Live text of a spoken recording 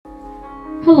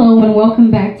Hello and welcome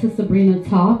back to Sabrina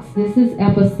Talks. This is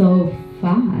episode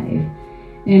 5.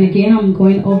 And again, I'm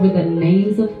going over the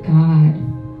names of God.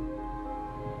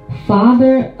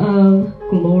 Father of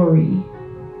glory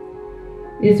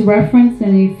is referenced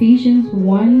in Ephesians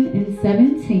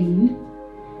 1:17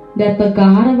 that the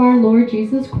God of our Lord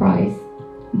Jesus Christ,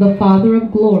 the Father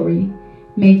of glory,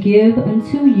 may give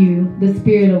unto you the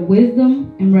spirit of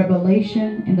wisdom and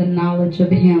revelation and the knowledge of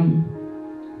him.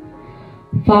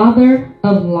 Father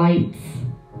of lights,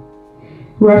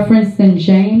 referenced in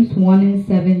James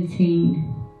 1:17.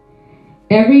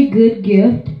 Every good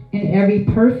gift and every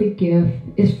perfect gift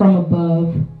is from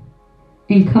above,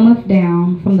 and cometh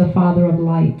down from the Father of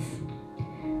lights,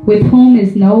 with whom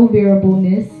is no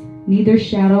variableness, neither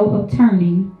shadow of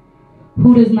turning,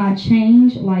 who does not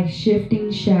change like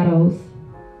shifting shadows.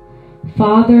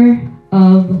 Father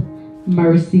of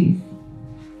mercies.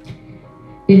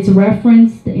 It's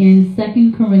referenced in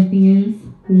 2 Corinthians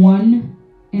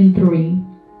 1:3.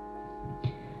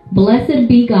 Blessed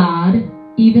be God,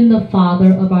 even the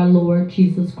Father of our Lord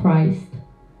Jesus Christ,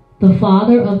 the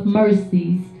Father of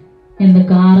mercies and the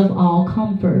God of all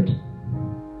comfort.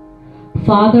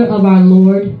 Father of our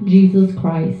Lord Jesus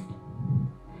Christ.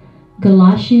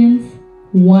 Galatians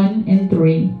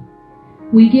 1:3.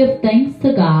 We give thanks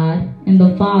to God and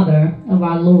the Father of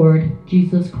our Lord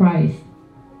Jesus Christ.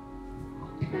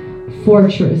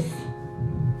 Fortress,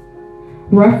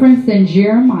 referenced in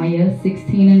Jeremiah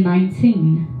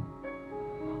 16:19.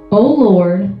 O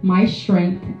Lord, my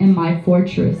strength and my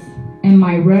fortress and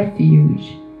my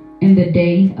refuge in the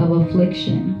day of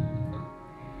affliction.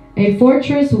 A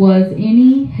fortress was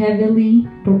any heavily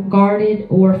guarded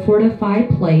or fortified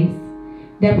place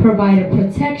that provided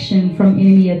protection from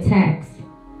enemy attacks.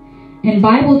 In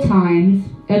Bible times,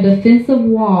 a defensive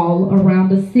wall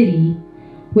around a city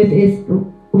with its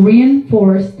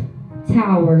reinforced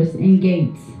towers and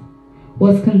gates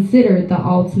was considered the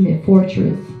ultimate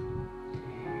fortress.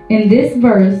 In this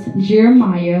verse,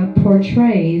 Jeremiah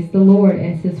portrays the Lord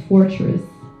as his fortress.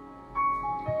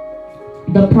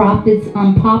 The prophet's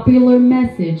unpopular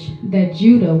message that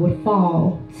Judah would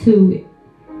fall to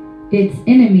its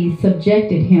enemies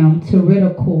subjected him to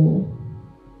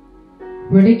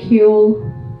ridicule,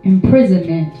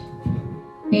 imprisonment,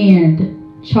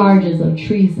 and charges of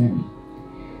treason.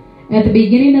 At the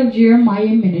beginning of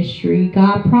Jeremiah's ministry,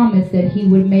 God promised that he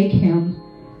would make him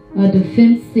a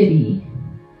defense city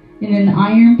and an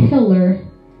iron pillar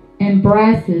and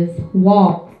brasses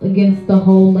walls against the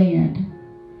whole land.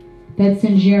 That's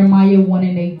in Jeremiah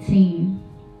 1:18.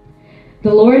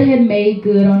 The Lord had made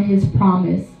good on his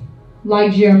promise.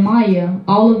 Like Jeremiah,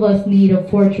 all of us need a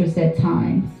fortress at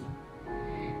times.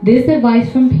 This advice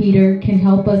from Peter can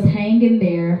help us hang in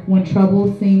there when trouble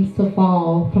seems to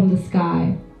fall from the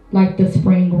sky like the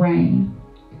spring rain.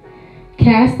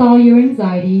 Cast all your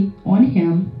anxiety on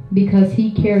him because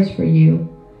he cares for you.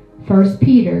 1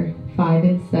 Peter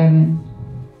 5:7.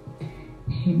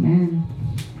 Amen.